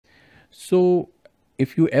So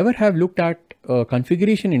if you ever have looked at a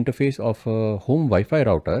configuration interface of a home Wi-Fi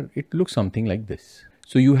router, it looks something like this.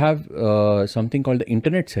 So you have something called the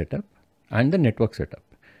internet setup and the network setup.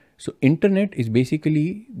 So internet is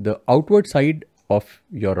basically the outward side of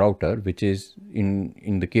your router, which is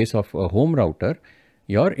in the case of a home router,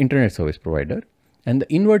 your internet service provider, and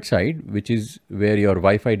the inward side, which is where your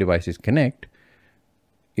Wi-Fi devices connect,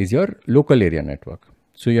 is your local area network.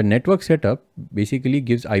 So your network setup basically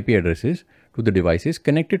gives IP addresses to the devices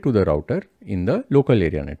connected to the router in the local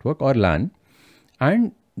area network or LAN,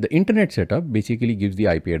 and the internet setup basically gives the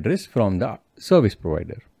IP address from the service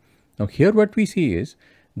provider. Now here what we see is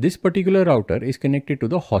this particular router is connected to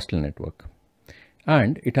the hostel network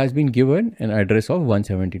and it has been given an address of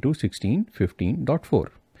 172.16.15.4.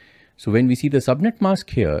 So when we see the subnet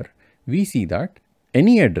mask here, we see that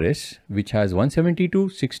any address which has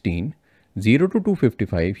 172.16, 0 to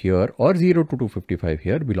 255 here or 0 to 255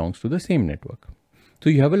 here belongs to the same network. So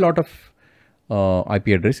you have a lot of IP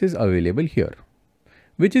addresses available here,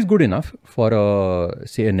 which is good enough for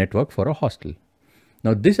say a network for a hostel.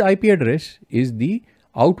 Now this IP address is the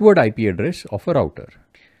outward IP address of a router.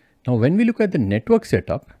 Now when we look at the network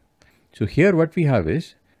setup, so here what we have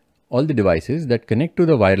is all the devices that connect to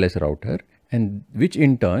the wireless router and which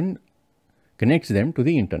in turn connects them to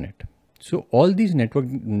the internet. So all these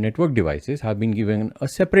network devices have been given a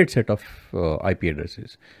separate set of IP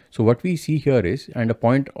addresses. So what we see here is, and a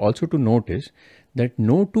point also to note is that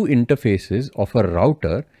no two interfaces of a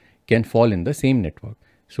router can fall in the same network.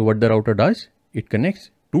 So what the router does, it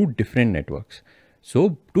connects two different networks.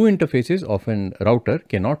 So two interfaces of a router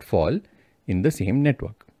cannot fall in the same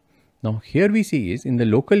network. Now here we see is in the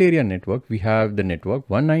local area network, we have the network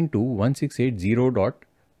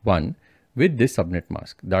 192.168.0.1 with this subnet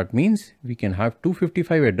mask. That means we can have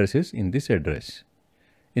 255 addresses in this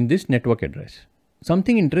network address.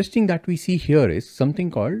 Something interesting that we see here is something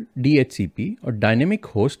called DHCP or Dynamic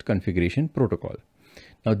Host Configuration Protocol.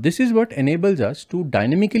 Now this is what enables us to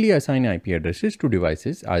dynamically assign IP addresses to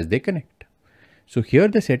devices as they connect. So here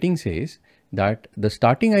the setting says that the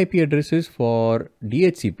starting IP addresses for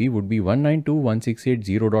DHCP would be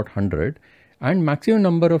 192.168.0.100 and maximum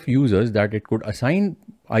number of users that it could assign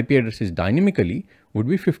IP addresses dynamically would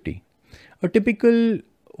be 50. A typical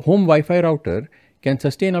home Wi-Fi router can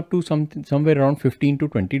sustain up to somewhere around 15 to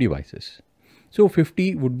 20 devices. So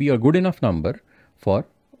 50 would be a good enough number for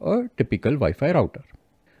a typical Wi-Fi router.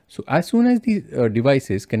 So as soon as these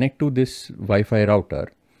devices connect to this Wi-Fi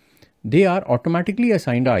router, they are automatically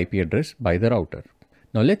assigned an IP address by the router.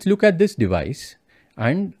 Now let's look at this device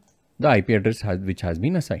and the IP address which has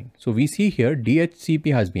been assigned. So we see here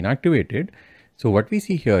DHCP has been activated. So what we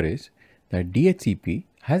see here is that DHCP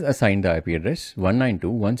has assigned the IP address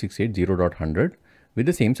 192.168.0.100 with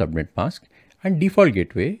the same subnet mask, and default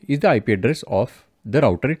gateway is the IP address of the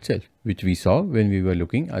router itself, which we saw when we were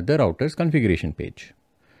looking at the router's configuration page.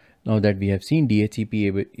 Now that we have seen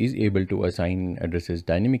DHCP is able to assign addresses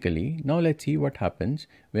dynamically, now let's see what happens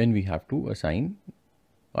when we have to assign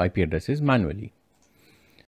IP addresses manually.